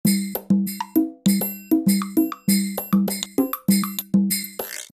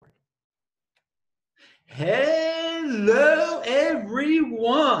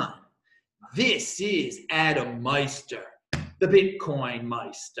is Adam Meister, the Bitcoin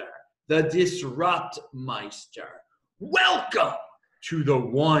Meister, the Disrupt Meister. Welcome to the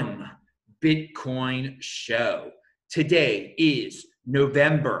One Bitcoin Show. Today is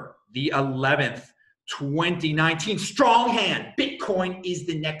November the 11th, 2019. Strong hand. Bitcoin is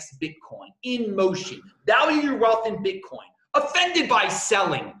the next Bitcoin. In motion. Value your wealth in Bitcoin. Offended by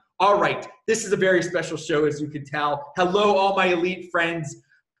selling. All right. This is a very special show, as you can tell. Hello, all my elite friends.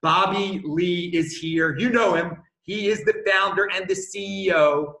 Bobby Lee is here. You know him. He is the founder and the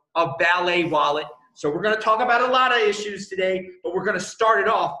CEO of Ballet Wallet. So we're going to talk about a lot of issues today, but we're going to start it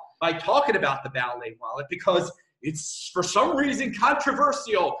off by talking about the Ballet Wallet because it's for some reason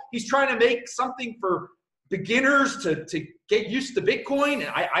controversial. He's trying to make something for beginners to get used to Bitcoin. And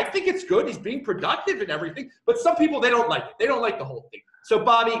I think it's good. He's being productive and everything, but some people, they don't like it. They don't like the whole thing. So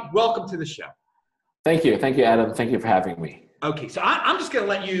Bobby, welcome to the show. Thank you. Thank you, Adam. Thank you for having me. Okay, so I'm just going to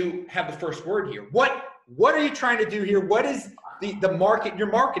let you have the first word here. What are you trying to do here? What is the market you're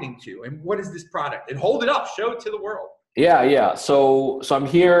marketing to, and what is this product? And hold it up, show it to the world. Yeah. So I'm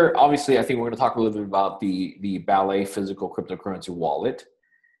here. Obviously, I think we're going to talk a little bit about the Ballet physical cryptocurrency wallet.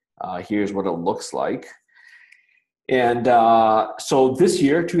 Here's what it looks like. And so this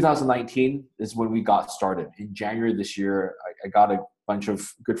year, 2019, is when we got started. In January this year, I got a bunch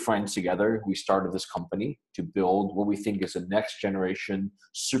of good friends together. We started this company to build what we think is a next generation,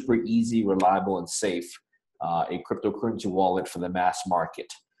 super easy, reliable, and safe a cryptocurrency wallet for the mass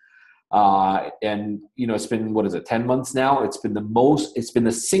market. And you know, it's been, 10 months now? It's been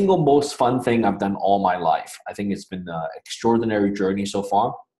the single most fun thing I've done all my life. I think it's been an extraordinary journey so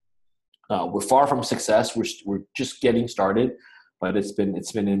far. We're far from success. We're just getting started, but it's been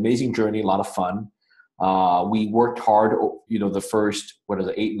an amazing journey, a lot of fun. We worked hard, the first,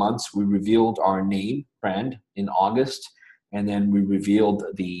 8 months. We revealed our name brand in August, and then we revealed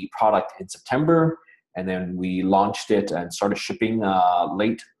the product in September, and then we launched it and started shipping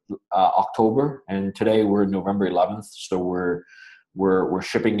late October. And today we're November 11th, so we're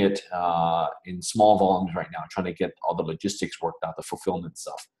shipping it in small volumes right now, trying to get all the logistics worked out, the fulfillment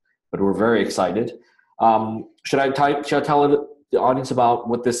stuff. But we're very excited. Should I tell the audience about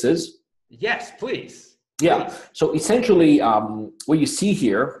what this is? Yes, please. Yeah. So essentially, what you see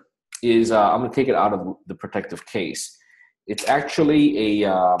here is I'm going to take it out of the protective case. It's actually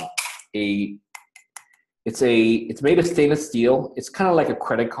it's made of stainless steel. It's kind of like a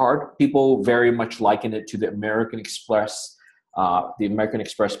credit card. People very much liken it to the American Express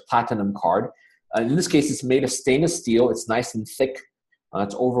Platinum card. In this case, it's made of stainless steel. It's nice and thick.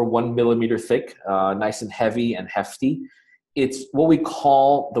 It's over 1 millimeter thick, nice and heavy and hefty. It's what we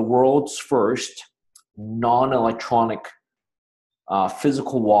call the world's first non-electronic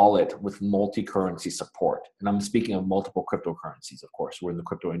physical wallet with multi-currency support. And I'm speaking of multiple cryptocurrencies, of course. We're in the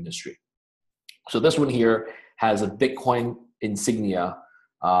crypto industry. So this one here has a Bitcoin insignia.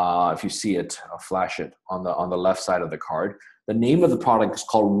 If you see it, I'll flash it on the left side of the card. The name of the product is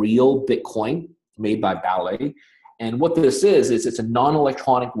called Real Bitcoin, made by Ballet. And what this is it's a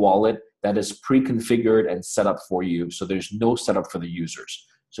non-electronic wallet that is pre-configured and set up for you. So there's no setup for the users.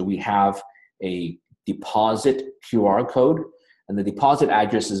 So we have a deposit QR code, and the deposit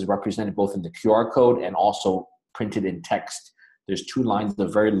address is represented both in the QR code and also printed in text. There's 2 lines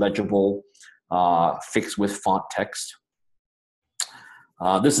of very legible fixed with font text.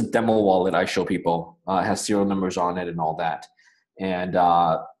 This is a demo wallet I show people. It has serial numbers on it and all that.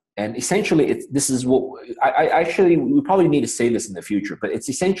 And essentially, this is what we probably need to say this in the future, but it's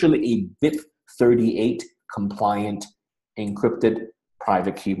essentially a BIP38 compliant encrypted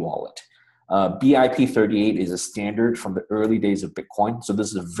private key wallet. BIP38 is a standard from the early days of Bitcoin. So this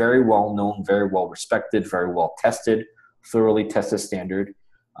is a very well known, very well respected, very well tested, thoroughly tested standard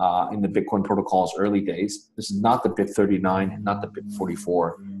in the Bitcoin protocol's early days. This is not the BIP39, not the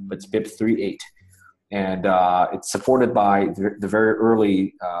BIP44, but it's BIP38. And it's supported by the very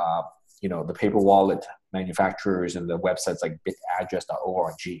early, the paper wallet manufacturers and the websites like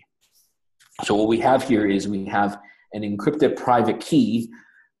bitaddress.org. So what we have here is we have an encrypted private key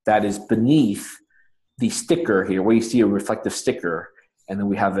that is beneath the sticker here, where you see a reflective sticker, and then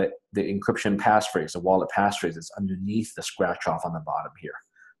we have the encryption passphrase, the wallet passphrase that's underneath the scratch off on the bottom here.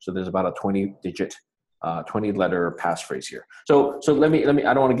 So there's about a 20-digit 20-letter passphrase here. So let me.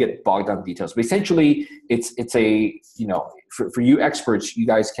 I don't want to get bogged down in details, but essentially, it's a for you experts, you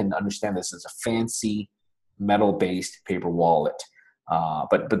guys can understand this as a fancy metal-based paper wallet.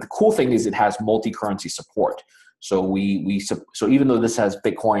 But the cool thing is it has multi-currency support. So so even though this has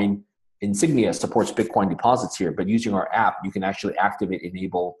Bitcoin insignia, supports Bitcoin deposits here, but using our app, you can actually activate,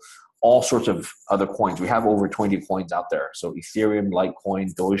 enable all sorts of other coins. We have over 20 coins out there. So Ethereum,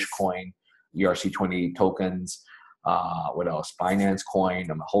 Litecoin, Dogecoin, ERC20 tokens, what else? Binance Coin,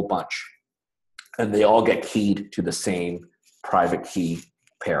 a whole bunch. And they all get keyed to the same private key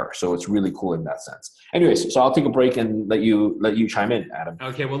pair. So it's really cool in that sense. Anyways, so I'll take a break and let you chime in, Adam.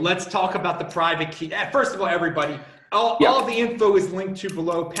 Okay, well, let's talk about the private key. First of all, everybody, all of the info is linked to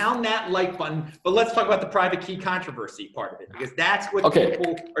below. Pound that like button. But let's talk about the private key controversy part of it, because that's what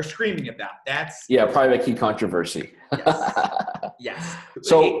people are screaming about. Private key controversy. Yes. Yes.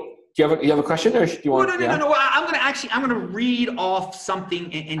 So do you have a question, or do you want? No. I'm gonna read off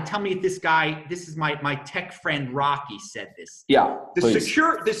something and tell me if this is my tech friend Rocky said this. Yeah.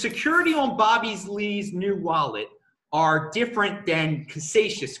 The security on Bobby Lee's new wallet are different than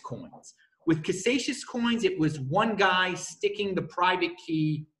Casascius coins. With Casascius coins, it was one guy sticking the private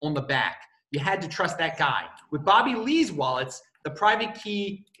key on the back. You had to trust that guy. With Bobby Lee's wallets, the private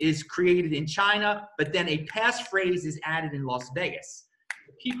key is created in China, but then a passphrase is added in Las Vegas.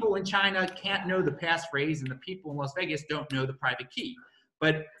 People in China can't know the passphrase, and the people in Las Vegas don't know the private key.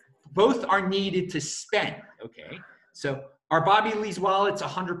 But both are needed to spend, okay? So are Bobby Lee's wallets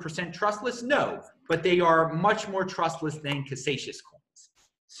 100% trustless? No, but they are much more trustless than Casascius coins.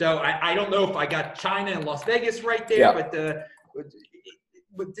 So I don't know if I got China and Las Vegas right there, but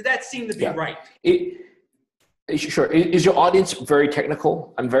did that seem to be right? Sure. Is your audience very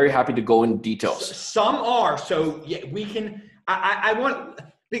technical? I'm very happy to go in details. Some are. So yeah, we can.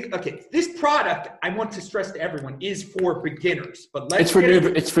 This product, I want to stress to everyone, is for beginners. But it's for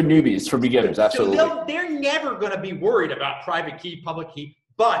newbies. It's for beginners. Absolutely. So they're never going to be worried about private key, public key.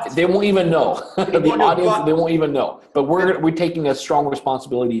 But they won't even know. They won't even know. But we're taking a strong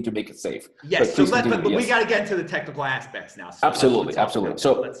responsibility to make it safe. Yes. But we got to get into the technical aspects now. So absolutely.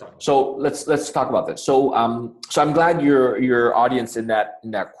 So let's talk about this. So I'm glad your audience in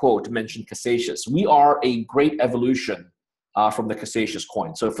that quote mentioned Casascius. We are a great evolution from the Casascius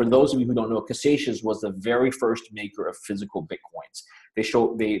coin. So for those of you who don't know, Casascius was the very first maker of physical Bitcoins.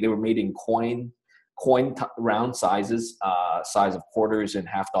 They were made in coin round sizes, size of quarters and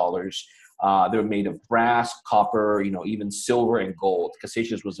half dollars. They were made of brass, copper, even silver and gold.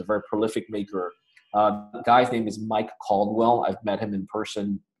 Casascius was a very prolific maker. The guy's name is Mike Caldwell. I've met him in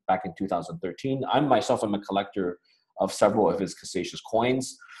person back in 2013. I'm a collector of several of his Casascius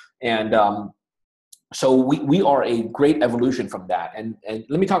coins. And so we are a great evolution from that. And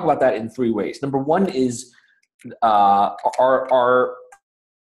let me talk about that in three ways. Number one is our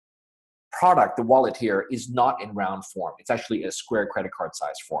product, the wallet here, is not in round form. It's actually a square credit card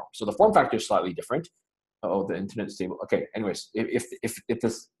size form. So the form factor is slightly different. Oh, the internet is stable. Okay. Anyways,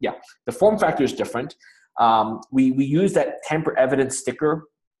 the form factor is different. We use that tamper evidence sticker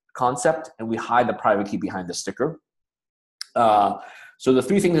concept, and we hide the private key behind the sticker. So the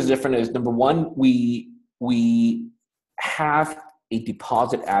three things that's different is, number one, we have a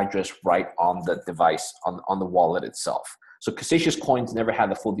deposit address right on the device, on the wallet itself. So Casascius coins never had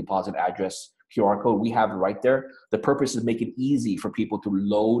the full deposit address QR code. We have it right there. The purpose is to make it easy for people to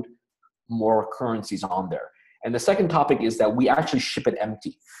load more currencies on there. And the second topic is that we actually ship it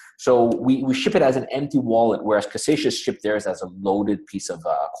empty. So we ship it as an empty wallet, whereas Casascius shipped theirs as a loaded piece of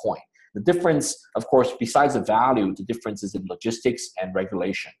coin. The difference, of course, besides the value, the difference is in logistics and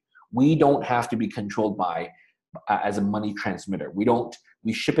regulation. We don't have to be controlled by as a money transmitter.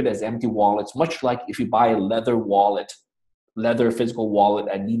 We ship it as empty wallets, much like if you buy a leather physical wallet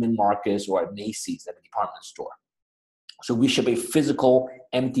at Neiman Marcus or at Macy's at a department store. So we ship a physical,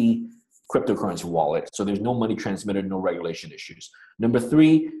 empty cryptocurrency wallet. So there's no money transmitter, no regulation issues. Number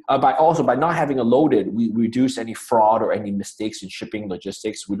three, by not having a loaded, we reduce any fraud or any mistakes in shipping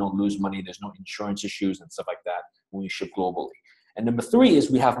logistics. We don't lose money. There's no insurance issues and stuff like that when we ship globally. And number three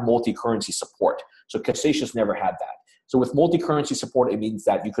is we have multi-currency support. So Casascius never had that. So with multi-currency support, it means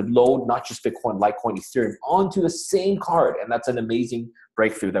that you could load not just Bitcoin, Litecoin, Ethereum onto the same card. And that's an amazing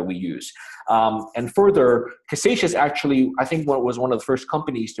breakthrough that we use. And further, Casascius actually, I think, was one of the first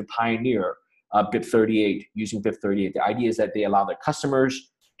companies to pioneer BIP38, using BIP38. The idea is that they allow their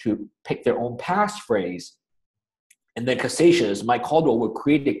customers to pick their own passphrase. And then Casascius, Mike Caldwell, will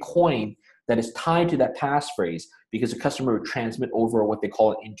create a coin that is tied to that passphrase, because the customer would transmit over what they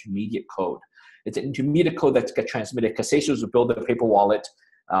call an intermediate code. It's an intermediate code that gets transmitted. Casascius will build a paper wallet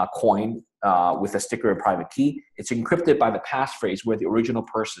coin with a sticker and private key. It's encrypted by the passphrase where the original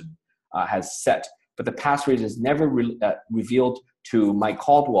person has set. But the passphrase is never revealed to Mike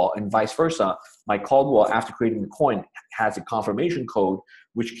Caldwell, and vice versa. Mike Caldwell, after creating the coin, has a confirmation code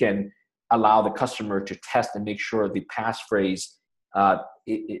which can allow the customer to test and make sure the passphrase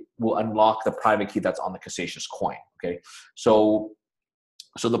it will unlock the private key that's on the Casascius coin. Okay, so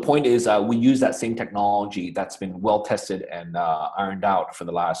So the point is, we use that same technology that's been well tested and ironed out for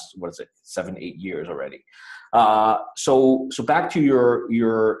the last 7-8 years already. So back to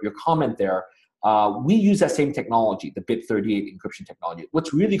your comment there. We use that same technology, the BIP38 encryption technology.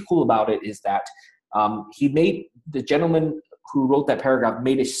 What's really cool about it is that the gentleman who wrote that paragraph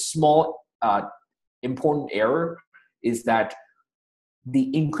made a small important error, is that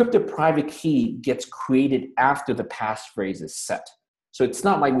the encrypted private key gets created after the passphrase is set. So it's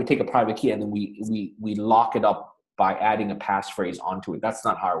not like we take a private key and then we lock it up by adding a passphrase onto it. That's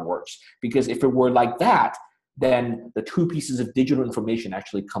not how it works. Because if it were like that, then the two pieces of digital information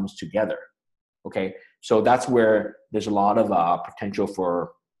actually comes together. Okay, so that's where there's a lot of potential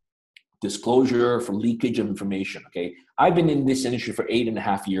for disclosure, for leakage of information. Okay, I've been in this industry for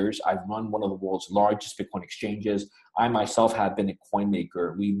 8.5 years. I've run one of the world's largest Bitcoin exchanges. I myself have been a coin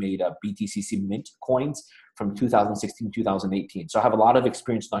maker. We made BTCC Mint coins from 2016 2018. So I have a lot of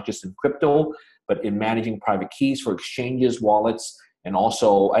experience, not just in crypto, but in managing private keys for exchanges, wallets, and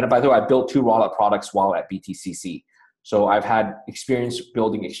by the way, I built 2 wallet products while at BTCC. So I've had experience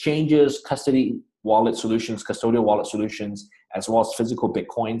building exchanges, custodial wallet solutions, as well as physical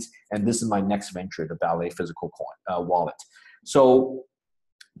Bitcoins. And this is my next venture, the Ballet physical coin wallet. So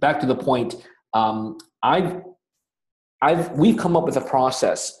back to the point, we've come up with a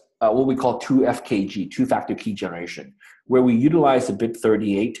process, what we call 2FKG, two-factor key generation, where we utilize the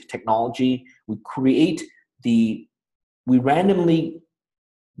BIP38 technology. We randomly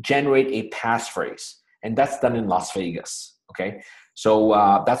generate a passphrase, and that's done in Las Vegas. Okay,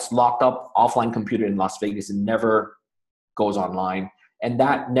 so that's locked up offline computer in Las Vegas and never goes online, and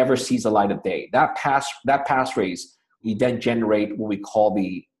that never sees the light of day. That passphrase, we then generate what we call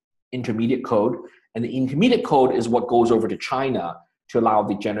the intermediate code, and the intermediate code is what goes over to China to allow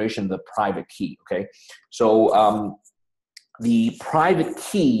the generation of the private key. Okay, so the private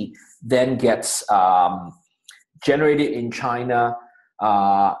key then gets generated in China.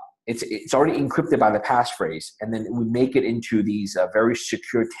 It's already encrypted by the passphrase, and then we make it into these very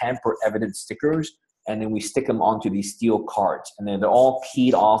secure tamper evidence stickers, and then we stick them onto these steel cards, and then they're all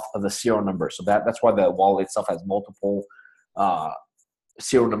keyed off of the serial number. So that's why the wallet itself has multiple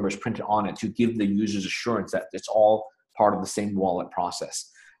serial numbers printed on it to give the users assurance that it's all part of the same wallet process.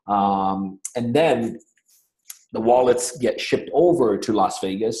 And then the wallets get shipped over to Las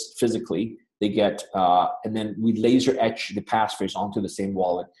Vegas physically. They get, and then we laser etch the passphrase onto the same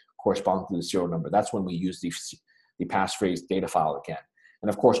wallet corresponding to the serial number. That's when we use the passphrase data file again. And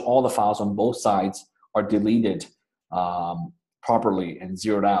of course, all the files on both sides are deleted properly and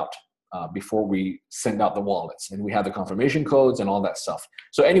zeroed out before we send out the wallets. And we have the confirmation codes and all that stuff.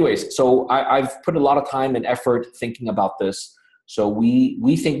 So anyways, so I've put a lot of time and effort thinking about this. So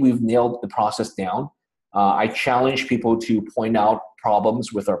we think we've nailed the process down. I challenge people to point out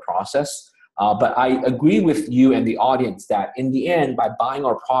problems with our process. But I agree with you and the audience that in the end, by buying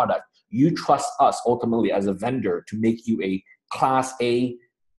our product, you trust us ultimately as a vendor to make you a Class A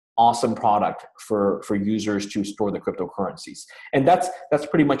awesome product for users to store the cryptocurrencies. And that's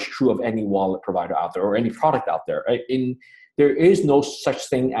pretty much true of any wallet provider out there or any product out there. Right? There is no such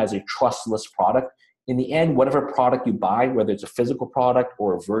thing as a trustless product. In the end, whatever product you buy, whether it's a physical product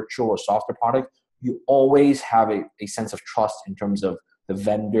or a virtual or software product, you always have a sense of trust in terms of the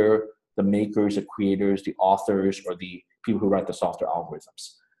vendor, the makers, the creators, the authors, or the people who write the software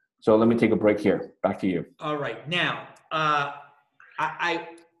algorithms. So let me take a break here. Back to you. All right. Now, I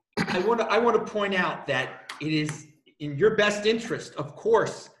want to point out that it is in your best interest, of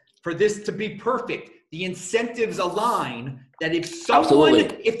course, for this to be perfect. The incentives align that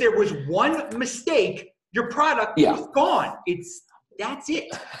if there was one mistake, your product is gone. That's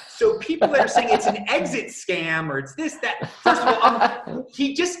it. So people that are saying it's an exit scam or it's this, that. First of all,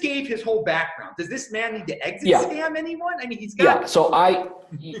 he just gave his whole background. Does this man need to exit scam anyone? I mean, he's got. Yeah. So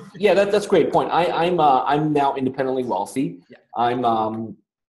that's a great point. I'm now independently wealthy. Yeah.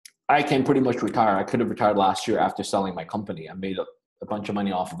 I can pretty much retire. I could have retired last year after selling my company. I made a bunch of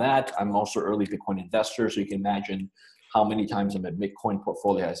money off of that. I'm also an early Bitcoin investor, so you can imagine how many times my Bitcoin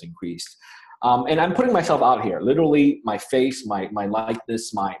portfolio has increased. And I'm putting myself out here. Literally, my face, my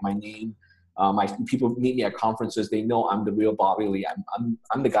likeness, my name. My people meet me at conferences. They know I'm the real Bobby Lee.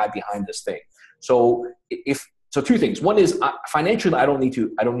 I'm the guy behind this thing. So two things. One is financially, I don't need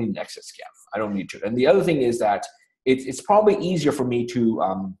an exit scam. I don't need to. And the other thing is that it's probably easier for me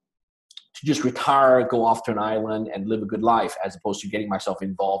to just retire, go off to an island, and live a good life, as opposed to getting myself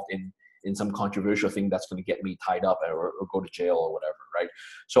involved in some controversial thing that's going to get me tied up or go to jail or whatever, right?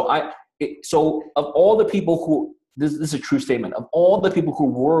 So of all the people who, this is a true statement, of all the people who are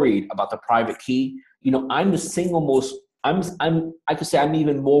worried about the private key, I'm the single most I could say I'm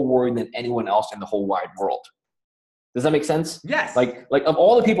even more worried than anyone else in the whole wide world. Does that make sense? Yes. Like of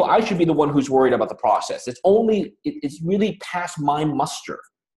all the people, I should be the one who's worried about the process. It's really past my muster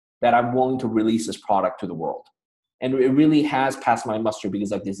that I'm willing to release this product to the world. And it really has passed my muster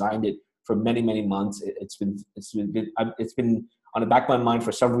because I've designed it for many, many months. It's been on the back of my mind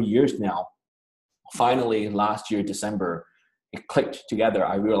for several years now. Finally, last year, December, it clicked together.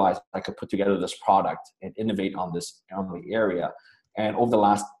 I realized I could put together this product and innovate on the area. And over the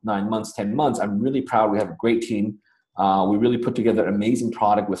last 9 months, 10 months, I'm really proud. We have a great team. We really put together an amazing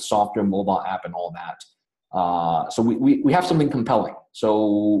product with software, mobile app, and all that. So we have something compelling.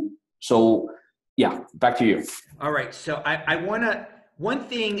 So yeah, back to you. All right. So I want to, one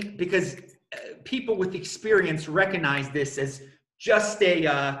thing, because people with experience recognize this as just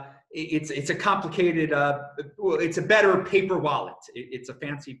it's a complicated, it's a better paper wallet. It's a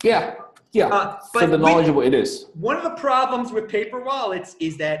fancy. Yeah. But for the knowledgeable, it is. One of the problems with paper wallets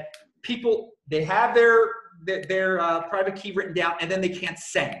is that people, they have their private key written down and then they can't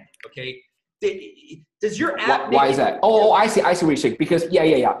send. Okay. Does your app? Why is that? Oh, I see what you're saying. Because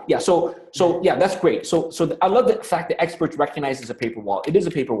yeah. So yeah, that's great. So I love the fact that experts recognize it's a paper wallet. It is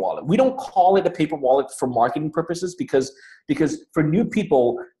a paper wallet. We don't call it a paper wallet for marketing purposes because for new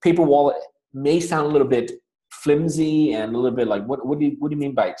people, paper wallet may sound a little bit flimsy and a little bit like what do you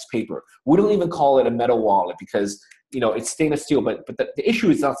mean by it's paper? We don't even call it a metal wallet because it's stainless steel. But the issue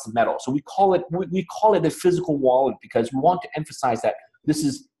is not the metal. So we call it a physical wallet because we want to emphasize that this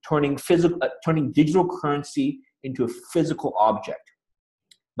is turning digital currency into a physical object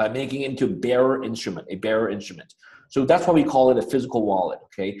by making it into a bearer instrument. So that's why we call it a physical wallet,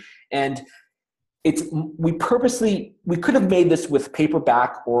 okay? And we could have made this with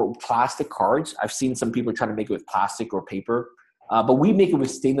paperback or plastic cards. I've seen some people try to make it with plastic or paper, but we make it with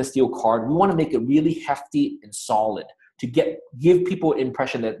stainless steel card. We want to make it really hefty and solid to give people an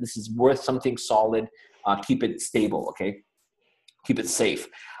impression that this is worth something solid, keep it stable, okay? Keep it safe.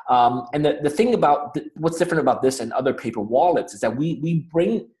 And the thing about what's different about this and other paper wallets is that we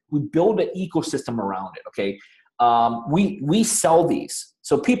build an ecosystem around it. Okay, we sell these.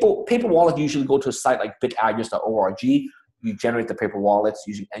 So paper wallets usually go to a site like bitaddress.org. You generate the paper wallets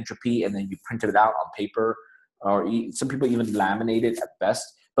using Entropy, and then you print it out on paper, or some people even laminate it at best.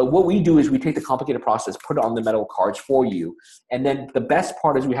 But what we do is we take the complicated process, put it on the metal cards for you, and then the best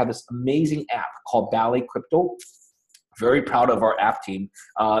part is we have this amazing app called Ballet Crypto. Very proud of our app team.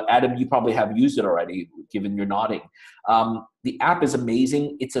 Adam, you probably have used it already, given your nodding. The app is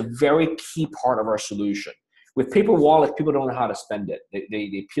amazing. It's a very key part of our solution. With paper wallets, people don't know how to spend it.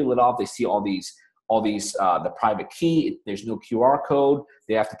 They peel it off. They see all these the private key. There's no QR code.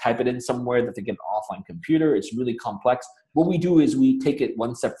 They have to type it in somewhere that they get an offline computer. It's really complex. What we do is we take it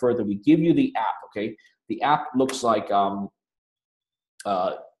one step further. We give you the app. Okay, the app looks like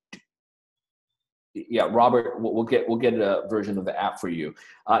yeah, Robert, we'll get a version of the app for you.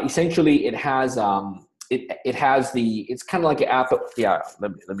 Essentially, it has it's kind of like an app. Yeah,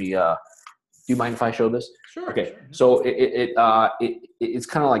 let me. Do you mind if I show this? Sure. Okay, so it's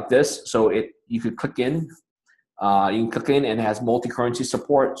kind of like this. So you could click in. You can click in and it has multi-currency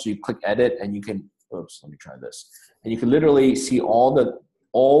support. So you click edit and you can. Oops, let me try this. And you can literally see all the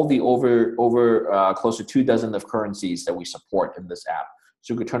over close to 24 of currencies that we support in this app.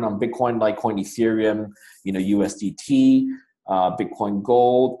 So you could turn on Bitcoin, Litecoin, Ethereum, USDT, Bitcoin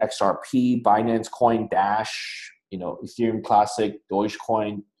Gold, XRP, Binance Coin, Dash, Ethereum Classic,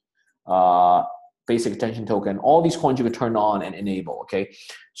 Dogecoin, Basic Attention Token. All these coins you could turn on and enable, okay?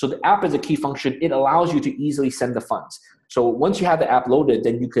 So the app is a key function. It allows you to easily send the funds. So once you have the app loaded,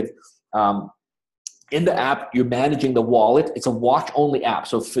 then you could, in the app, you're managing the wallet. It's a watch-only app.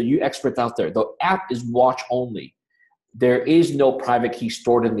 So for you experts out there, the app is watch-only. There is no private key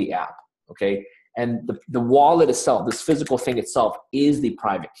stored in the app, okay? And the wallet itself, this physical thing itself, is the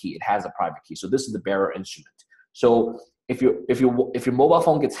private key. It has a private key. So this is the bearer instrument. So if your mobile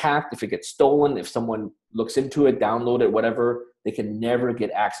phone gets hacked, if it gets stolen, if someone looks into it, download it, whatever, they can never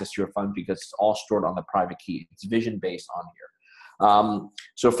get access to your funds because it's all stored on the private key. It's vision-based on here.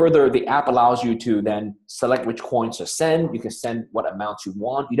 So further, the app allows you to then select which coins to send. You can send what amounts you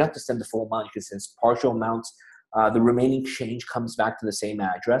want. You don't have to send the full amount. You can send partial amounts. The remaining change comes back to the same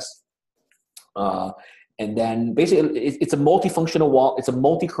address. And then basically it's a multifunctional wallet. It's a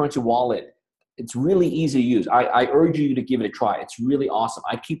multi-currency wallet. It's really easy to use. I urge you to give it a try. It's really awesome.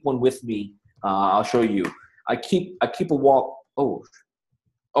 I keep one with me. I'll show you. I keep a wallet.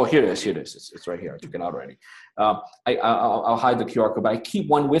 Oh, here it is. It's right here. I took it out already. I'll hide the QR code, but I keep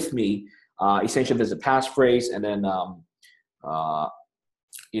one with me. Essentially, there's a passphrase, and then I'm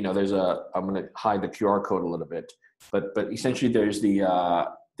going to hide the QR code a little bit. but essentially there's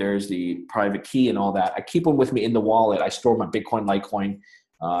the private key and all that. I keep them with me in the wallet. I store my Bitcoin, Litecoin,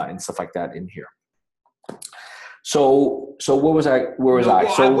 and stuff like that in here. So what was I? Where was I?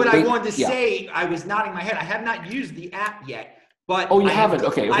 Well, So what I wanted to say, I was nodding my head. I have not used the app yet, but you haven't?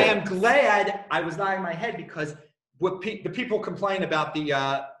 Okay. I am glad I was nodding my head because the people complain about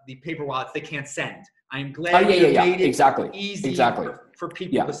the paper wallets, they can't send. I'm glad you made it easy for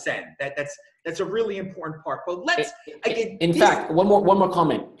people to send. That's a really important part. But in fact, one more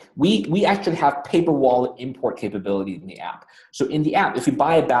comment. We actually have paper wallet import capability in the app. So in the app, if you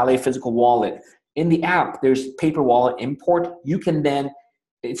buy a Ballet physical wallet, in the app there's paper wallet import. You can then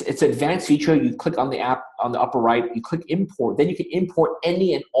it's an advanced feature. You click on the app on the upper right, you click import, then you can import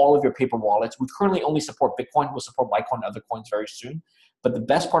any and all of your paper wallets. We currently only support Bitcoin. We'll support Litecoin and other coins very soon. But the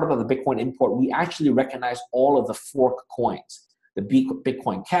best part about the Bitcoin import, we actually recognize all of the fork coins. The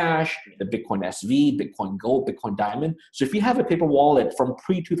Bitcoin Cash, the Bitcoin SV, Bitcoin Gold, Bitcoin Diamond. So if you have a paper wallet from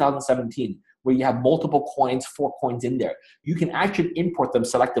pre-2017 where you have multiple coins, fork coins in there, you can actually import them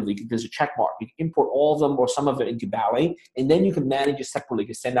selectively. There's a check mark. You can import all of them or some of it into Ballet, and then you can manage it separately. You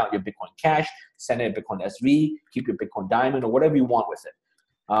can send out your Bitcoin Cash, send out Bitcoin SV, keep your Bitcoin Diamond, or whatever you want with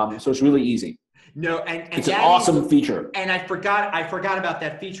it. So it's really easy. No, and it's an awesome feature. And I forgot about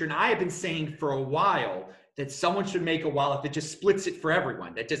that feature. And I have been saying for a while that someone should make a wallet that just splits it for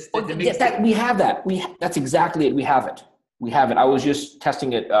everyone. We have that. That's exactly it. We have it. I was just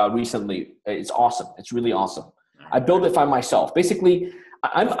testing it recently. It's awesome. It's really awesome. I built it by myself. Basically,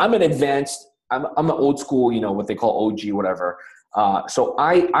 I'm an advanced. I'm an old school. What they call OG, whatever. So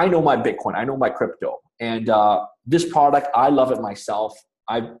I know my Bitcoin. I know my crypto, and this product I love it myself.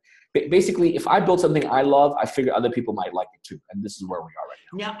 Basically, if I build something I love, I figure other people might like it too, and this is where we are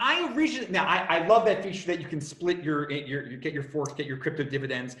right now. I love that feature that you can split your get your forks, get your crypto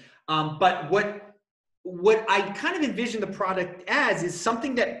dividends. But what I kind of envision the product as is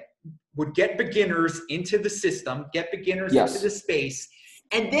something that would get beginners into the system, get beginners into the space,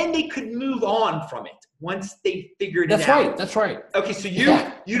 and then they could move on from it once they figured it out. That's right. Okay, so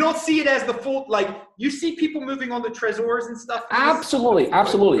you don't see it as the full, you see people moving on the Trezors and stuff? Absolutely.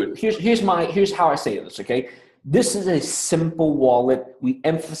 Here's how I say this, okay? This is a simple wallet. We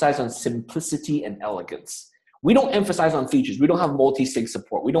emphasize on simplicity and elegance. We don't emphasize on features. We don't have multi-sig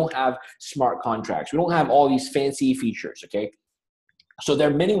support. We don't have smart contracts. We don't have all these fancy features, okay? So there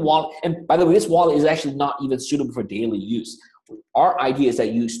are many wallets, and by the way, this wallet is actually not even suitable for daily use. Our idea is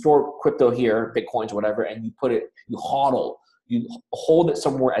that you store crypto here, Bitcoins, whatever, and you hold it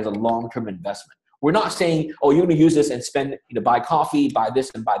somewhere as a long-term investment. We're not saying, you're going to use this and spend, buy coffee, buy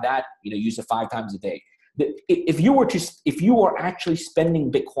this and buy that, use it 5 times a day. If you are actually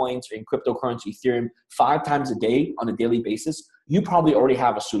spending Bitcoins in cryptocurrency, Ethereum 5 times a day on a daily basis, you probably already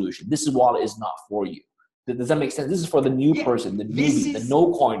have a solution. This wallet is not for you. Does that make sense? This is for the new person, the newbie, the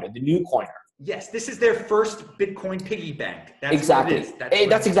no coiner, the new coiner. Yes, this is their first Bitcoin piggy bank. That's exactly. What it is.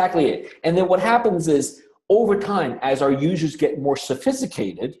 That's exactly it. And then what happens is, over time, as our users get more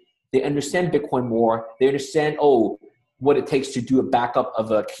sophisticated, they understand Bitcoin more. They understand, what it takes to do a backup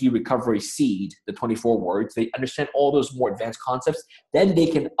of a key recovery seed, the 24 words. They understand all those more advanced concepts. Then they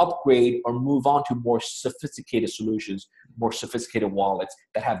can upgrade or move on to more sophisticated solutions, more sophisticated wallets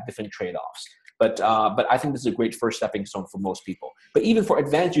that have different trade-offs. But I think this is a great first stepping stone for most people. But even for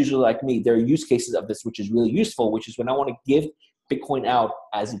advanced users like me, there are use cases of this which is really useful, which is when I want to give Bitcoin out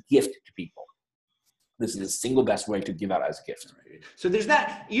as a gift to people. This is the single best way to give out as a gift. So there's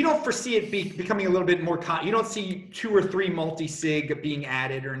that. You don't foresee it becoming a little bit more. You don't see 2 or 3 multi-sig being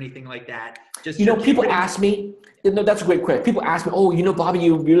added or anything like that. Just people ask me. No, that's a great question. People ask me, Bobby,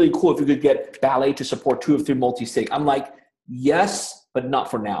 you'd be really cool if you could get Ballet to support 2 or 3 multi-sig. I'm like, yes, but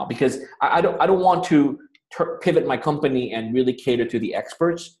not for now, because I don't want to pivot my company and really cater to the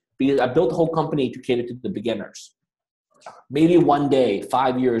experts, because I built the whole company to cater to the beginners. Maybe one day,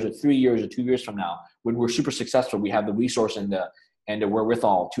 5 years or 3 years or 2 years from now, when we're super successful, we have the resource and the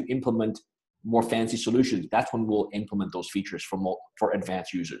wherewithal to implement more fancy solutions. That's when we'll implement those features for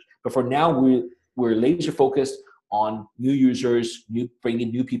advanced users. But for now, we're laser focused on new users,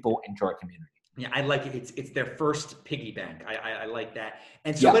 bringing new people into our community. Yeah, I like it. It's their first piggy bank. I like that.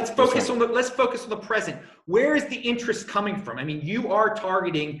 And so let's focus on the present. Where is the interest coming from? I mean, you are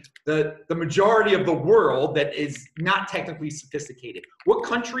targeting the majority of the world that is not technically sophisticated. What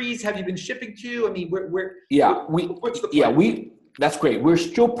countries have you been shipping to? I mean, what's the plan? That's great. We're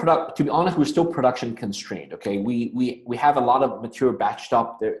still to be honest, we're still production constrained. Okay, we have a lot of material batched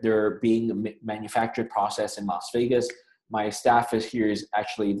up. They're being manufactured, processed in Las Vegas. My staff is here.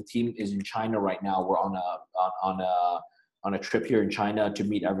 The team is in China right now. We're on on a trip here in China to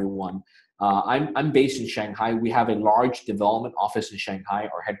meet everyone. I'm based in Shanghai. We have a large development office in Shanghai.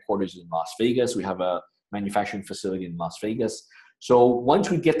 Our headquarters is in Las Vegas. We have a manufacturing facility in Las Vegas. So once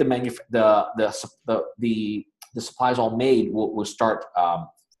we get the supplies all made, we'll start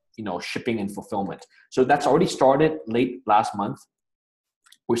shipping and fulfillment. So that's already started late last month.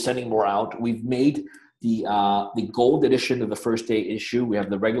 We're sending more out. We've made the gold edition of the first day issue. We have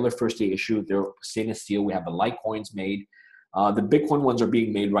the regular first day issue. They're stainless steel. We have the Litecoins made. The Bitcoin ones are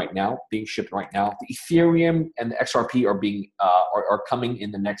being made right now, being shipped right now. The Ethereum and the XRP are coming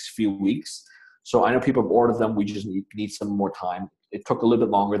in the next few weeks. So I know people have ordered them. We just need some more time. It took a little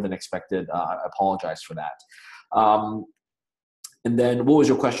bit longer than expected. I apologize for that. And then what was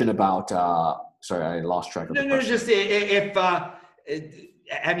your question about? Sorry, I lost track of the question. No, just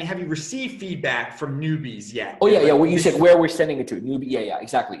have you received feedback from newbies yet? Oh, yeah. What you said, where we're sending it to. Newbie. Yeah,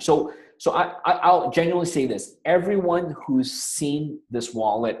 exactly. So I'll genuinely say this. Everyone who's seen this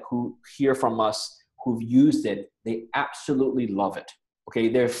wallet, who hear from us, who've used it, they absolutely love it. Okay,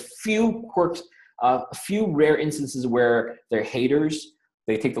 there are few quirks, a few rare instances where they're haters.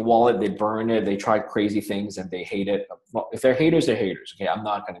 They take the wallet, they burn it, they try crazy things, and they hate it. Well, if they're haters, they're haters. Okay, I'm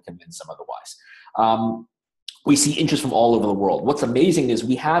not going to convince them otherwise. We see interest from all over the world. What's amazing is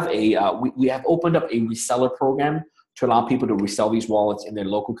we have we have opened up a reseller program to allow people to resell these wallets in their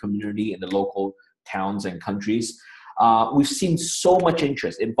local community, in the local towns and countries. We've seen so much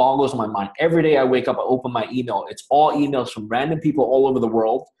interest. It boggles my mind. Every day I wake up, I open my email. It's all emails from random people all over the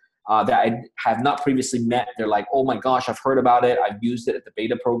world that I have not previously met. They're like, oh my gosh, I've heard about it. I've used it at the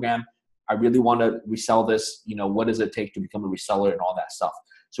beta program. I really want to resell this. What does it take to become a reseller and all that stuff?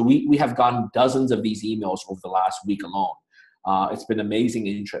 So we have gotten dozens of these emails over the last week alone. It's been amazing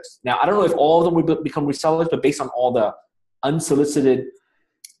interest. Now, I don't know if all of them will become resellers, but based on all the unsolicited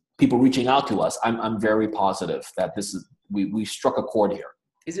people reaching out to us, I'm very positive that we struck a chord here.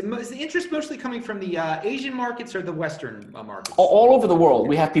 Is the interest mostly coming from the Asian markets or the Western markets? All over the world.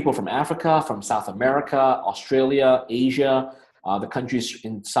 We have people from Africa, from South America, Australia, Asia, the countries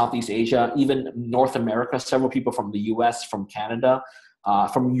in Southeast Asia, even North America, several people from the US, from Canada,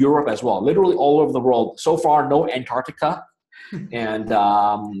 from Europe as well, literally all over the world. So far, no Antarctica. And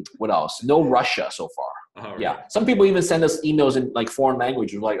what else? No Russia so far. Oh, right. Yeah. Some people even send us emails in like foreign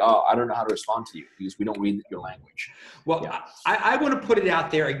languages like, oh, I don't know how to respond to you because we don't read your language. Well, yeah. I want to put it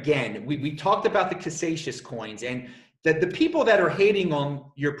out there again. We talked about the Casascius coins, and the people that are hating on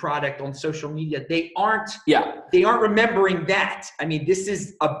your product on social media, they aren't remembering that. I mean, this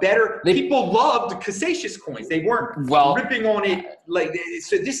is people loved Casascius coins. They weren't ripping on it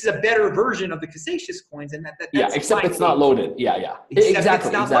so this is a better version of the Casascius coins, and that's except it's not loaded.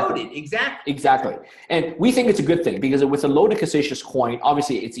 Exactly. Loaded. Exactly. And we think it's a good thing because with a loaded Casascius coin,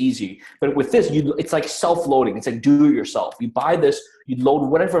 obviously it's easy, but with this, it's like self-loading. It's like do it yourself. You buy this, you load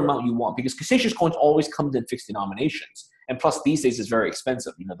whatever amount you want because Casascius coins always comes in fixed denominations. And plus these days it's very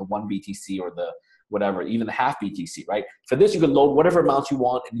expensive, the 1 BTC or the whatever, even the half BTC, right? For this, you can load whatever amounts you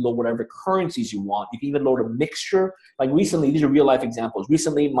want and load whatever currencies you want. You can even load a mixture. Like recently, these are real life examples.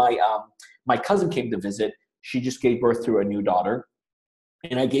 Recently, my cousin came to visit. She just gave birth to a new daughter.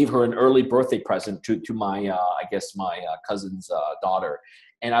 And I gave her an early birthday present to my cousin's daughter.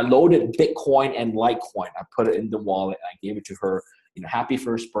 And I loaded Bitcoin and Litecoin. I put it in the wallet and I gave it to her. Happy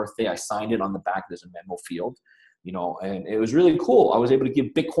first birthday. I signed it on the back. There's a memo field. And it was really cool. I was able to give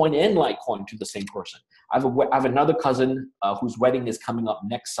Bitcoin and Litecoin to the same person. I have another cousin whose wedding is coming up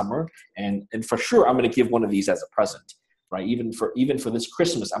next summer, and for sure I'm going to give one of these as a present, right? Even for this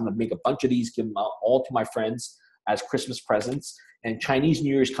Christmas, I'm going to make a bunch of these, give them out all to my friends as Christmas presents. And Chinese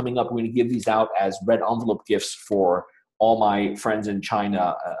New Year is coming up. We're going to give these out as red envelope gifts for all my friends in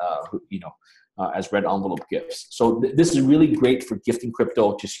China, as red envelope gifts. So this is really great for gifting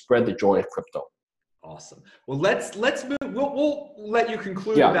crypto to spread the joy of crypto. Awesome. Well, let's move. We'll let you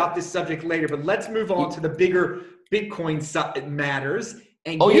conclude about this subject later, but let's move on to the bigger Bitcoin matters.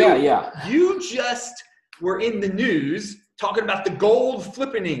 And you just were in the news talking about the gold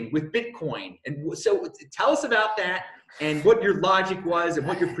flippening with Bitcoin. And so tell us about that and what your logic was and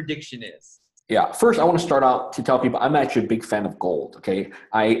what your prediction is. Yeah. First, I want to start out to tell people I'm actually a big fan of gold. Okay.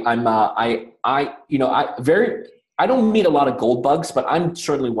 I don't meet a lot of gold bugs, but I'm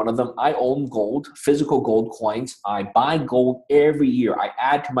certainly one of them. I own gold, physical gold coins. I buy gold every year. I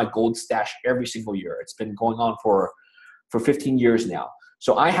add to my gold stash every single year. It's been going on for 15 years now.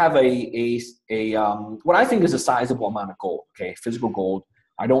 So I have what I think is a sizable amount of gold, okay, physical gold.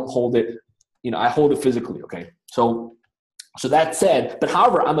 I don't hold it, I hold it physically, okay. So So that said, but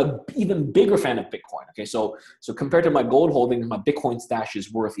however, I'm a even bigger fan of Bitcoin. Okay, so compared to my gold holdings, my Bitcoin stash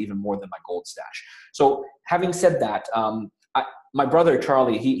is worth even more than my gold stash. So having said that, my brother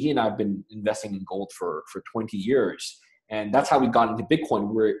Charlie, he and I have been investing in gold for 20 years, and that's how we got into Bitcoin.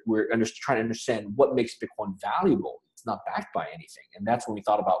 We're trying to understand what makes Bitcoin valuable. It's not backed by anything, and that's when we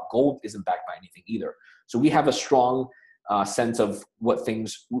thought about gold isn't backed by anything either. So we have a strong sense of what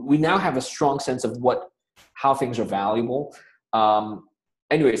things. We now have a strong sense of how things are valuable.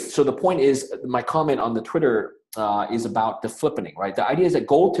 Anyways, so the point is, my comment on the Twitter is about the flippening, right? The idea is that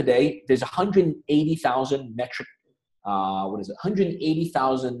gold today, there's 180,000 metric,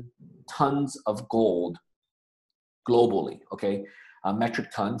 180,000 tons of gold globally, okay?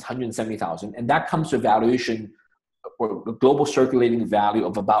 Metric tons, 170,000. And that comes to a valuation or a global circulating value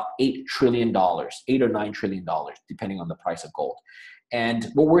of about $8 trillion, $8 or $9 trillion, depending on the price of gold. And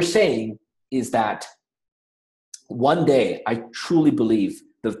what we're saying is that one day, I truly believe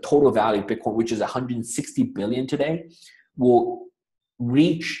the total value of Bitcoin, which is 160 billion today, will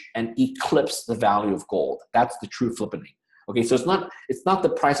reach and eclipse the value of gold. That's the true flippening. Okay, so it's not the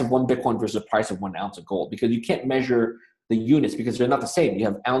price of one Bitcoin versus the price of 1 ounce of gold, because you can't measure the units because they're not the same. You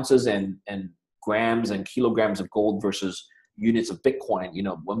have ounces and grams and kilograms of gold versus units of Bitcoin. You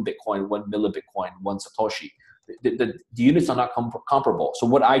know, 1 Bitcoin, 1 millibitcoin, 1 Satoshi. The units are not comparable. So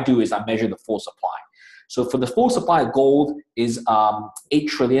what I do is I measure the full supply. So for the full supply of gold is 8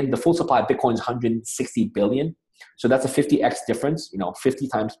 trillion. The full supply of Bitcoin is 160 billion. So that's a 50x difference, 50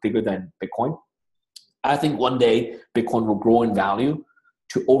 times bigger than Bitcoin. I think one day Bitcoin will grow in value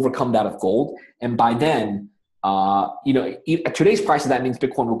to overcome that of gold. And by then, at today's prices, that means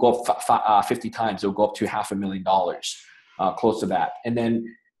Bitcoin will go up 50 times. It will go up to $500,000, close to that. And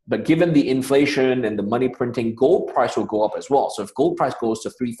then, but given the inflation and the money printing, gold price will go up as well. So if gold price goes to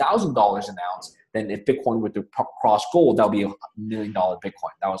 $3,000 an ounce, then if Bitcoin were to cross gold, that'll be $1 million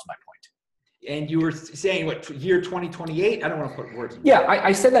Bitcoin. That was my point. And you were saying year 2028? I don't want to put words in. Yeah,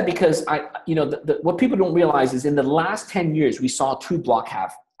 I said that because what people don't realize is in the last 10 years, we saw 2 block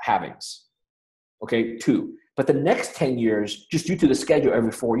halvings. Okay, 2. But the next 10 years, just due to the schedule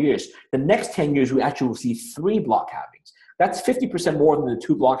every 4 years, the next 10 years, we actually will see 3 block halvings. That's 50% more than the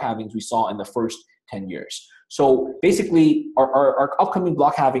 2 block halvings we saw in the first 10 years. So basically, our upcoming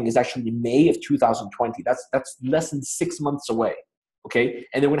block halving is actually May of 2020. That's less than 6 months away, okay?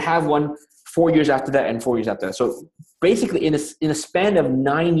 And then we'll have one 4 years after that and 4 years after that. So basically, in a span of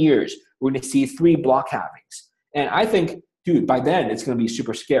 9 years, we're going to see 3 block halvings. And I think, dude, by then, it's going to be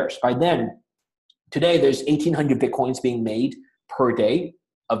super scarce. By then, today, there's 1,800 Bitcoins being made per day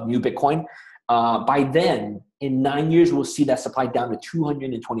of new Bitcoin. By then, in 9 years, we'll see that supply down to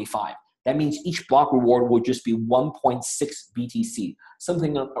 225. That means each block reward will just be 1.6 BTC,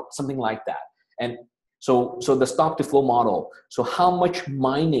 something like that. And so the stock to flow model. So how much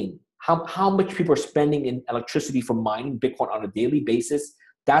mining, how much people are spending in electricity for mining Bitcoin on a daily basis,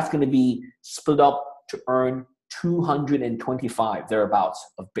 that's going to be split up to earn 225 thereabouts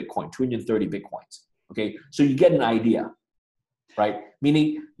of Bitcoin, 230 Bitcoins. Okay, so you get an idea, right?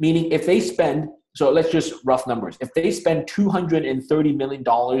 Meaning if they spend, so let's just rough numbers. If they spend $230 million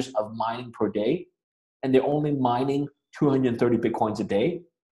of mining per day, and they're only mining 230 Bitcoins a day,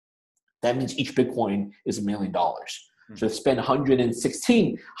 that means each Bitcoin is $1 million. Mm-hmm. So if they spend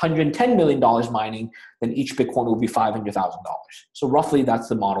 $110 million mining, then each Bitcoin will be $500,000. So roughly that's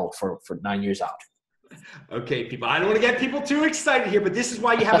the model for 9 years out. Okay, people, I don't want to get people too excited here, but this is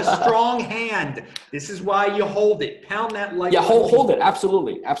why you have a strong hand. This is why you hold it. Pound that like. Yeah, hold it.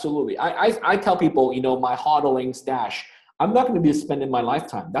 Absolutely. Absolutely. I tell people, my hodling stash, I'm not going to be spending my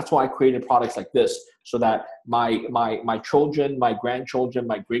lifetime. That's why I created products like this, so that my children, my grandchildren,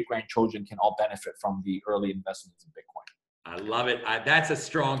 my great-grandchildren can all benefit from the early investments in Bitcoin. I love it. That's a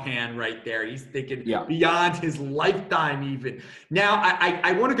strong hand right there. He's thinking beyond his lifetime even. Now,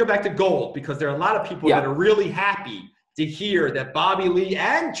 I want to go back to gold, because there are a lot of people that are really happy to hear that Bobby Lee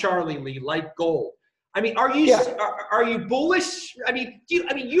and Charlie Lee like gold. I mean, are you bullish? I mean,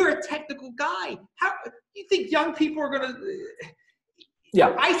 you're a technical guy. How do you think young people are going to?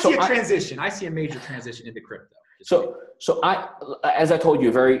 Yeah, I see a transition. I see a major transition into crypto. So I, as I told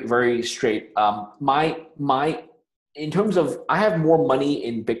you, very, very straight. In terms of, I have more money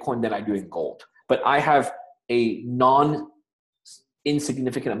in Bitcoin than I do in gold, but I have a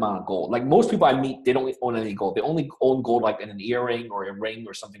insignificant amount of gold. Like most people I meet, they don't own any gold. They only own gold like in an earring or a ring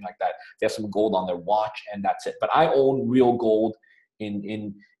or something like that. They have some gold on their watch and that's it. But I own real gold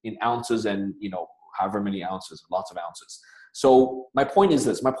in ounces and, however many ounces, lots of ounces. So my point is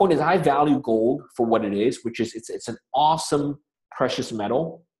this. My point is I value gold for what it is, which is it's an awesome precious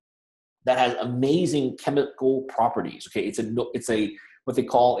metal. that has amazing chemical properties. Okay, it's a what they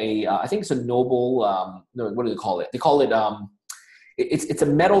call a I think it's a noble no, what do they call it? They call it it's a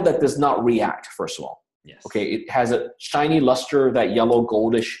metal that does not react. First of all, Yes. okay, it has a shiny luster, that yellow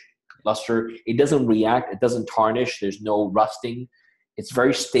goldish luster. It doesn't react. It doesn't tarnish. There's no rusting. It's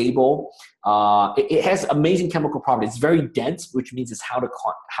very stable. It has amazing chemical properties. It's very dense, which means it's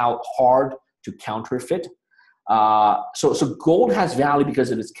how hard to counterfeit. So gold has value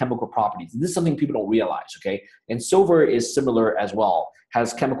because of its chemical properties. This is something people don't realize, okay? And silver is similar as well,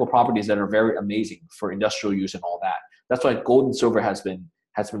 has chemical properties that are very amazing for industrial use and all that. That's why gold and silver has been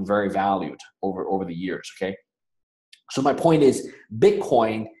very valued over the years, okay? So my point is,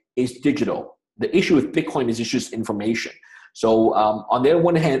 Bitcoin is digital. The issue with Bitcoin is it's just information. So on the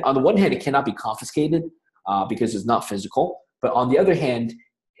one hand, it cannot be confiscated because it's not physical. But on the other hand,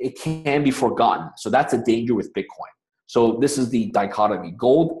 it can be forgotten. So that's a danger with Bitcoin. So this is the dichotomy.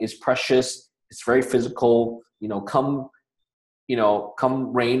 Gold is precious. It's very physical. Come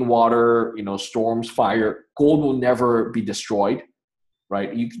rain, water, storms, fire, gold will never be destroyed,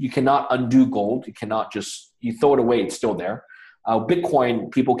 right? You cannot undo gold. You cannot you throw it away. It's still there. Bitcoin,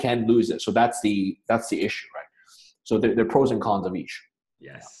 people can lose it. So that's the issue, right? So there are pros and cons of each.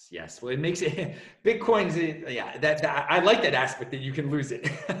 Yes. Well, it makes it Bitcoin's. That I like that aspect that you can lose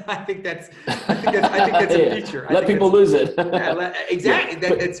it. I think that's a feature. Let people lose it. Exactly.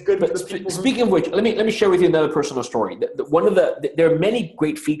 That's good for the people. Speaking of which, let me share with you another personal story. There are many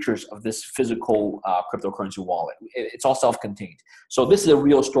great features of this physical cryptocurrency wallet. It's all self-contained. So this is a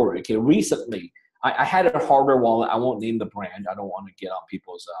real story. Okay, recently I had a hardware wallet. I won't name the brand. I don't want to get on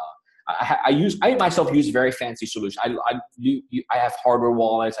people's. I myself use very fancy solutions. I have hardware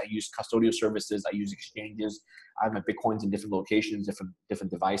wallets. I use custodial services. I use exchanges. I have my Bitcoins in different locations,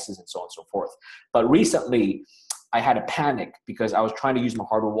 different devices, and so on and so forth. But recently, I had a panic because I was trying to use my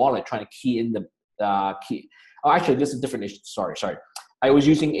hardware wallet, trying to key in the key. Oh, actually, this is a different issue. Sorry. I was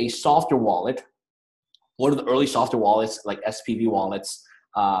using a software wallet, one of the early software wallets, like SPV wallets,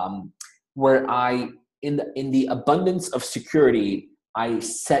 where in the abundance of security, I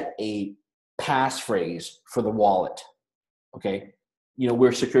set a passphrase for the wallet. Okay,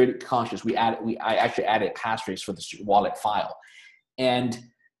 we're security conscious. I actually added a passphrase for the wallet file, and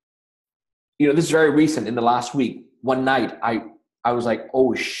this is very recent. In the last week, one night, I was like,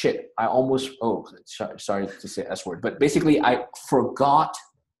 oh shit! Sorry to say S word, but basically, I forgot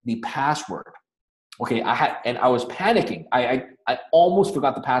the password. Okay, I was panicking. I almost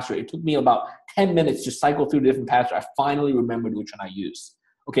forgot the password. It took me about 10 minutes to cycle through the different passwords. I finally remembered which one I used.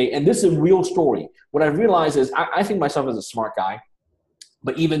 Okay, and this is a real story. What I realized is I think myself as a smart guy,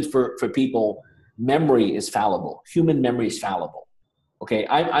 but even for people, memory is fallible. Human memory is fallible. Okay,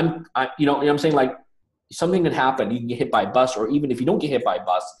 I'm saying, like, something can happen. You can get hit by a bus, or even if you don't get hit by a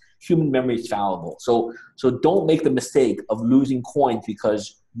bus, human memory is fallible. So don't make the mistake of losing coins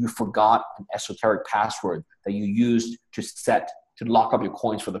because you forgot an esoteric password that you used to lock up your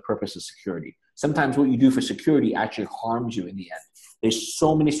coins for the purpose of security. Sometimes what you do for security actually harms you in the end. There's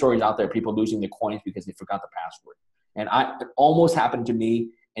so many stories out there, people losing their coins because they forgot the password. And it almost happened to me,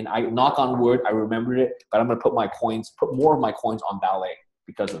 and I, knock on wood, I remembered it, but I'm going to put more of my coins on Ballet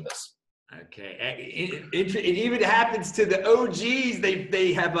because of this. Okay, it even happens to the OGs.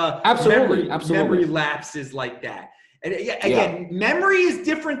 They have absolutely memory lapses like that. And again, memory is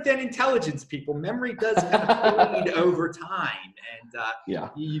different than intelligence, people. Memory does kind of fade over time,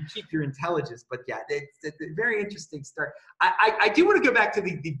 and you keep your intelligence. But it's a very interesting start. I do want to go back to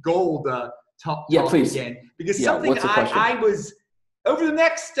the gold talk please. Again, because something I was over the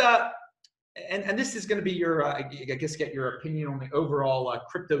next. And this is going to be your, I guess, get your opinion on the overall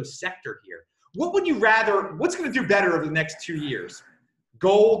crypto sector here. What would you rather? What's going to do better over the next 2 years?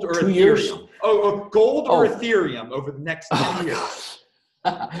 Gold or 2 Ethereum? years? Gold or Ethereum over the next 2 years?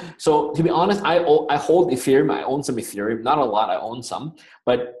 So to be honest, I hold Ethereum. I own some Ethereum, not a lot. I own some,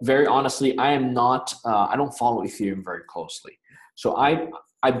 but very honestly, I am not. I don't follow Ethereum very closely. So I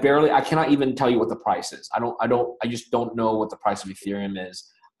cannot even tell you what the price is. I just don't know what the price of Ethereum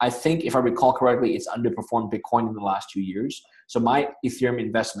is. I think, if I recall correctly, it's underperformed Bitcoin in the last 2 years. So my Ethereum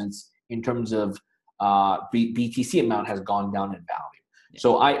investments, in terms of BTC amount, has gone down in value.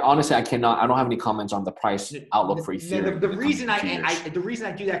 So I don't have any comments on the price outlook for Ethereum. The reason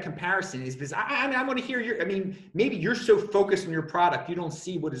I do that comparison is because I want to hear maybe you're so focused on your product, you don't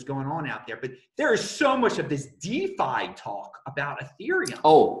see what is going on out there, but there is so much of this DeFi talk about Ethereum.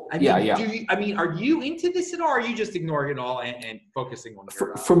 Are you into this at all, or are you just ignoring it all and focusing on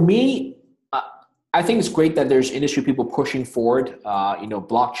your For me, I think it's great that there's industry people pushing forward,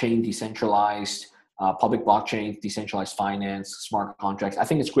 blockchain, decentralized, public blockchain, decentralized finance, smart contracts. I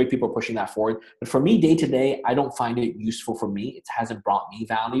think it's great people are pushing that forward. But for me, day to day, I don't find it useful for me. It hasn't brought me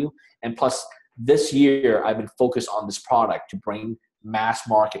value. And plus, this year, I've been focused on this product to bring mass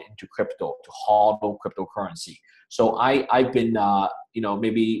market into crypto, to hodl cryptocurrency. So I've been,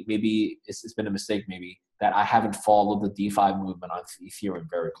 maybe it's been a mistake, maybe, that I haven't followed the DeFi movement on Ethereum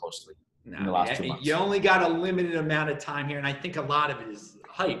very closely in the last 2 months. You only got a limited amount of time here, and I think a lot of it is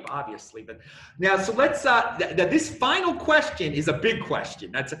hype, obviously. But now, so let's. This final question is a big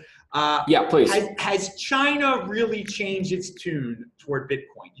question. That's yeah, please. Has China really changed its tune toward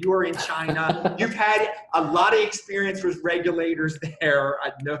Bitcoin? You are in China. You've had a lot of experience with regulators there.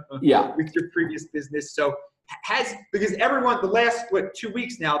 I know. Yeah. With your previous business, so. Because everyone, the last 2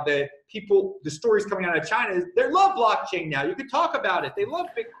 weeks now, the stories coming out of China is they love blockchain now. You can talk about it. They love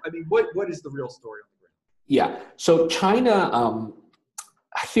Bitcoin. I mean, what is the real story on the ground? Yeah. So China,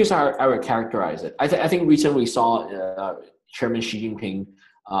 here's how I would characterize it. I think recently we saw Chairman Xi Jinping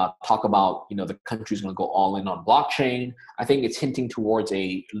talk about, the country's going to go all in on blockchain. I think it's hinting towards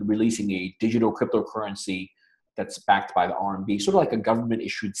releasing a digital cryptocurrency that's backed by the RMB, sort of like a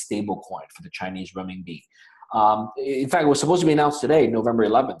government-issued stable coin for the Chinese renminbi. In fact, it was supposed to be announced today, November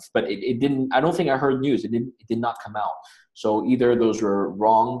 11th, but it didn't. I don't think I heard news. It did not come out. So either those were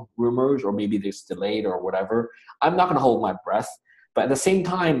wrong rumors, or maybe it's delayed or whatever. I'm not going to hold my breath. But at the same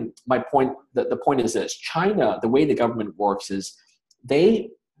time, the point is this: China, the way the government works is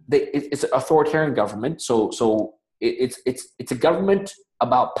it's an authoritarian government. So it's a government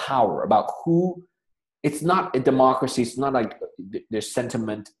about power, about who. It's not a democracy. It's not like there's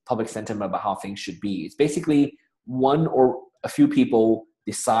public sentiment about how things should be. It's basically one or a few people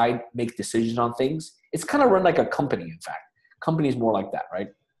make decisions on things. It's kind of run like a company, in fact. Company is more like that, right?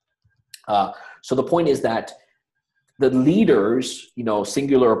 So the point is that the leaders,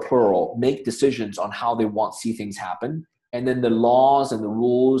 singular or plural, make decisions on how they want to see things happen. And then the laws and the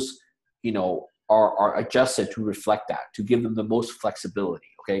rules, are adjusted to reflect that, to give them the most flexibility.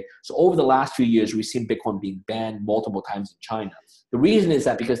 Okay, so over the last few years, we've seen Bitcoin being banned multiple times in China. The reason is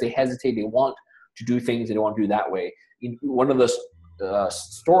that because they hesitate, they want to do things they don't want to do that way. One of the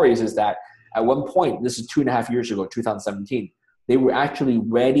stories is that at one point, this is 2.5 years ago, 2017, they were actually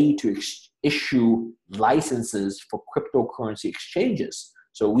ready to issue licenses for cryptocurrency exchanges.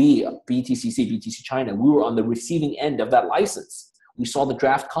 So we, BTC China, we were on the receiving end of that license. We saw the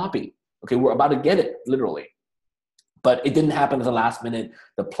draft copy. Okay, we're about to get it, literally. But it didn't happen at the last minute.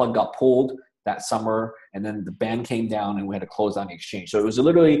 The plug got pulled that summer, and then the ban came down, and we had to close down the exchange. So it was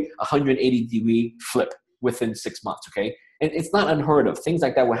literally a 180-degree flip within 6 months, okay? And it's not unheard of. Things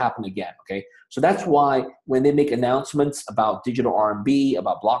like that will happen again, okay? So that's why when they make announcements about digital RMB,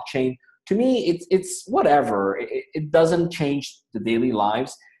 about blockchain, to me, it's whatever. It doesn't change the daily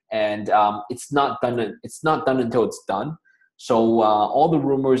lives, and it's not done until it's done. So all the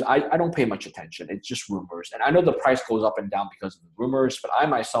rumors, I don't pay much attention. It's just rumors. And I know the price goes up and down because of the rumors, but I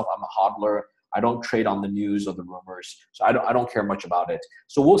myself, I'm a hodler. I don't trade on the news or the rumors. So I don't care much about it.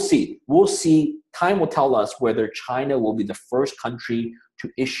 So we'll see. We'll see. Time will tell us whether China will be the first country to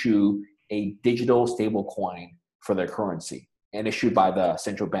issue a digital stable coin for their currency and issued by the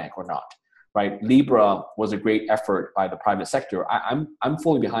central bank or not. Right? Libra was a great effort by the private sector. I'm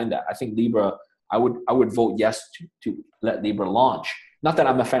fully behind that. I think Libra, I would vote yes to let Libra launch. Not that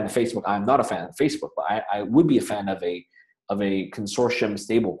I'm a fan of Facebook. I'm not a fan of Facebook, but I would be a fan of a consortium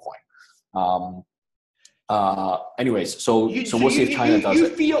stablecoin. Anyways, so we'll see if China does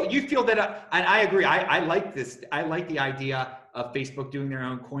it. You feel that, and I agree. I like this. I like the idea of Facebook doing their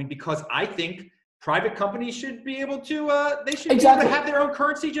own coin because I think private companies should be able to. They should be able to have their own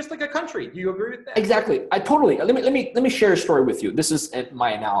currency just like a country. Do you agree with that? Exactly. I totally. Let me share a story with you. This is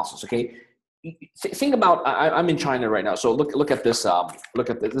my analysis. Okay. Think about, I'm in China right now. So look at this. Look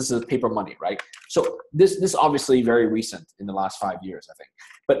at this. This is paper money, right? So this obviously very recent in the last 5 years, I think.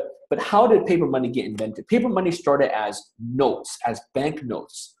 But how did paper money get invented? Paper money started as notes, as bank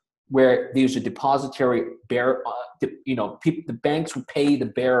notes, where there's a depository bearer. The banks would pay the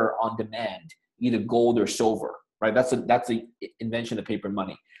bearer on demand, either gold or silver, right? That's the invention of paper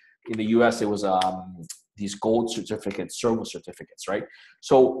money. In the U.S., it was these gold certificates, silver certificates, right?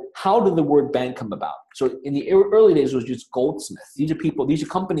 So how did the word bank come about? So in the early days, it was just goldsmiths. These are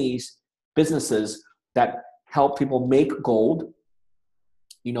companies, businesses that help people make gold,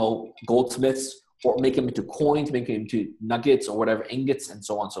 goldsmiths, or make them into coins, make them into nuggets or whatever, ingots, and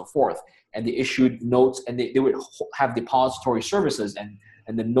so on and so forth. And they issued notes, and they would have depository services, and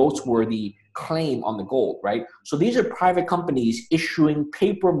the notes were the claim on the gold, right? So these are private companies issuing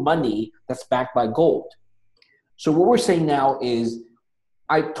paper money that's backed by gold. So what we're saying now is,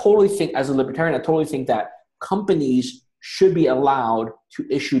 I totally think, as a libertarian, I totally think that companies should be allowed to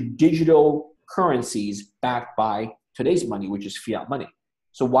issue digital currencies backed by today's money, which is fiat money.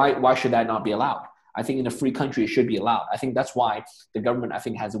 So why should that not be allowed? I think in a free country, it should be allowed. I think that's why the government, I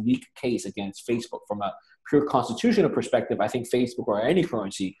think, has a weak case against Facebook. From a pure constitutional perspective, I think Facebook or any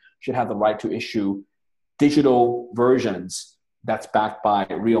currency should have the right to issue digital versions that's backed by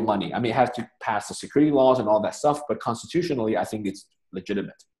real money. I mean, it has to pass the security laws and all that stuff, but constitutionally, I think it's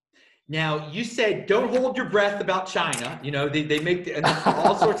legitimate. Now, you said don't hold your breath about China. You know, they make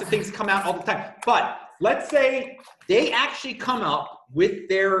all sorts of things come out all the time. But let's say they actually come up with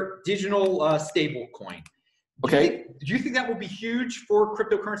their digital stable coin. Okay. Do you think that will be huge for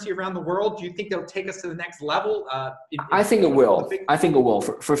cryptocurrency around the world? Do you think they'll take us to the next level? I think it will. I think it will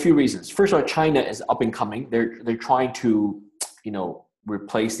for a few reasons. First of all, China is up and coming. They're trying to,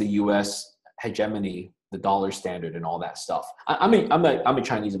 replace the U.S. hegemony, the dollar standard, and all that stuff. I'm a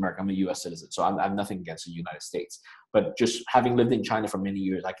Chinese American. I'm a U.S. citizen, so I have nothing against the United States. But just having lived in China for many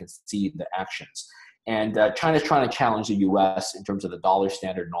years, I can see the actions. And China's trying to challenge the U.S. in terms of the dollar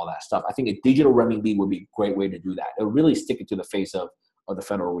standard and all that stuff. I think a digital renminbi would be a great way to do that. It'll really stick it to the face of the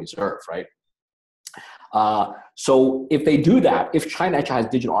Federal Reserve, right? So if they do that, if China actually has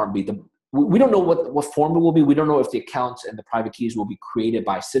digital RMB, we don't know what form it will be. We don't know if the accounts and the private keys will be created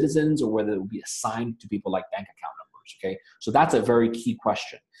by citizens or whether it will be assigned to people like bank account numbers, okay? So that's a very key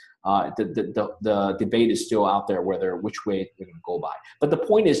question. The debate is still out there which way they're going to go by. But the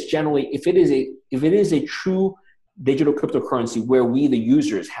point is, generally, if it is a true digital cryptocurrency where we, the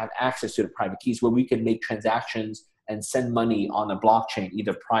users, have access to the private keys, where we can make transactions and send money on a blockchain,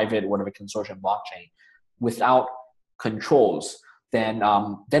 either private, whatever consortium blockchain, without controls, then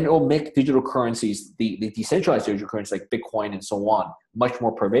it will make digital currencies, the decentralized digital currencies like Bitcoin and so on, much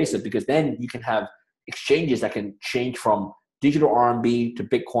more pervasive, because then you can have exchanges that can change from digital RMB to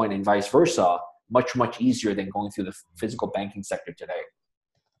Bitcoin and vice versa, much, much easier than going through the physical banking sector today.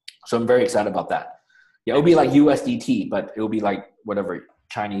 So I'm very excited about that. Yeah, it'll be like USDT, but it'll be like whatever,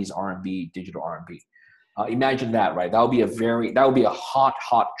 Chinese RMB, digital RMB. Imagine that, right? That would be a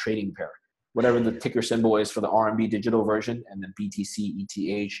hot trading pair. Whatever the ticker symbol is for the RMB digital version, and then BTC,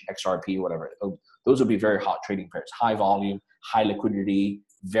 ETH, XRP, whatever. Those would be very hot trading pairs. High volume, high liquidity,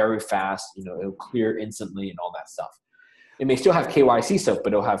 very fast. It'll clear instantly and all that stuff. It may still have KYC stuff,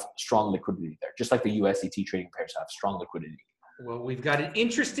 but it'll have strong liquidity there, just like the USDT trading pairs have strong liquidity. Well, we've got an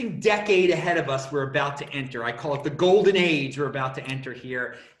interesting decade ahead of us we're about to enter. I call it the golden age we're about to enter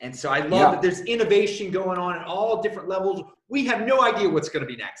here. And so I love that there's innovation going on at all different levels. We have no idea what's going to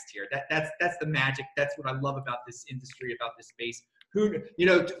be next here. That's the magic. That's what I love about this industry, about this space.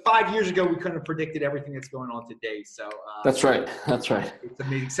 5 years ago, we couldn't have predicted everything that's going on today. So that's right. That's right. It's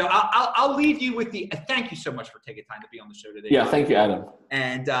amazing. So I'll leave you with thank you so much for taking time to be on the show today. Yeah, thank you, Adam.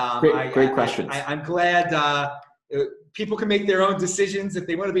 And great questions. I'm glad people can make their own decisions. If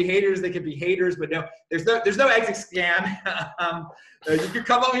they want to be haters, they can be haters. But no, there's no exit scam. You can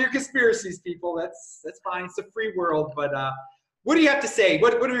come up with your conspiracies, people. That's fine. It's a free world. But what do you have to say?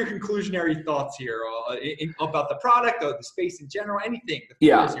 What are your conclusionary thoughts here about the product or the space in general? Anything. The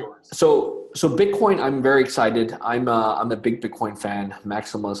floor is yours. So Bitcoin, I'm very excited. I'm a big Bitcoin fan,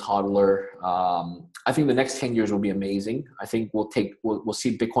 maximalist hodler. I think the next 10 years will be amazing. I think we'll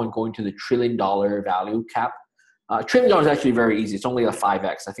see Bitcoin going to the $1 trillion value cap. $1 trillion is actually very easy. It's only a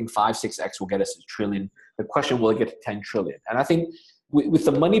 5x. I think 5-6x will get us to $1 trillion. The question, will it get to 10 trillion? And I think with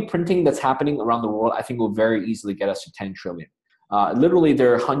the money printing that's happening around the world, I think will very easily get us to 10 trillion. Literally,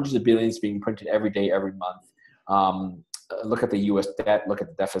 there are hundreds of billions being printed every day, every month. Look at the U.S. debt. Look at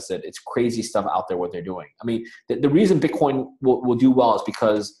the deficit. It's crazy stuff out there what they're doing. I mean, the reason Bitcoin will do well is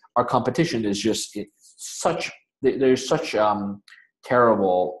because our competition is just they're such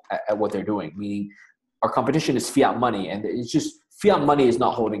terrible at what they're doing. Meaning, our competition is fiat money, and it's just fiat money is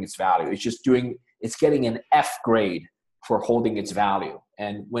not holding its value. It's getting an F grade for holding its value.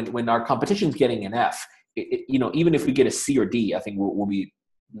 And when our competition is getting an F, even if we get a C or D, I think we'll be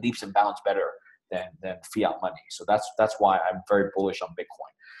leaps and bounds better than fiat money. So that's why I'm very bullish on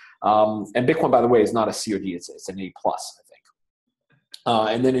Bitcoin. And Bitcoin, by the way, is not a C or D; it's an A plus, I think.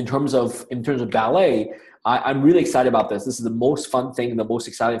 And then in terms of Ballet, I'm really excited about this. This is the most fun thing, the most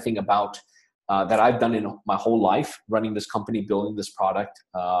exciting thing about that I've done in my whole life, running this company, building this product.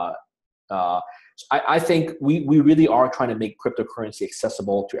 I think we really are trying to make cryptocurrency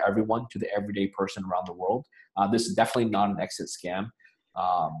accessible to everyone, to the everyday person around the world. This is definitely not an exit scam.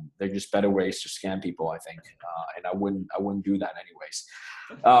 They're just better ways to scam people, I think, and I wouldn't do that anyways.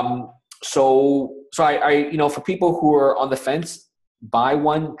 So for people who are on the fence, buy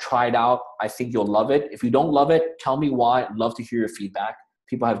one, try it out. I think you'll love it. If you don't love it, tell me why. I'd love to hear your feedback.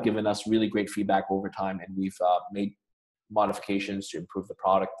 people have given us really great feedback over time, and we've made modifications to improve the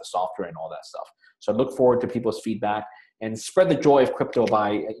product, the software, and all that stuff. So I look forward to people's feedback and spread the joy of crypto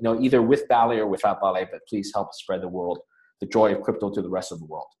by, either with Ballet or without Ballet, but please help spread the joy of crypto to the rest of the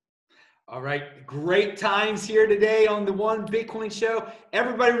world. All right, great times here today on the One Bitcoin Show.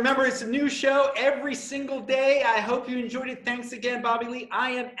 Everybody remember, it's a new show every single day. I hope you enjoyed it. Thanks again, Bobby Lee.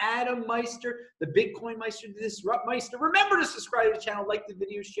 I am Adam Meister, the Bitcoin Meister, the Disrupt Meister. Remember to subscribe to the channel, like the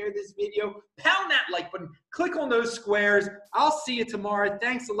video, share this video, pound that like button, click on those squares. I'll see you tomorrow.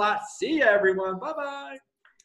 Thanks a lot. See you, everyone. Bye-bye.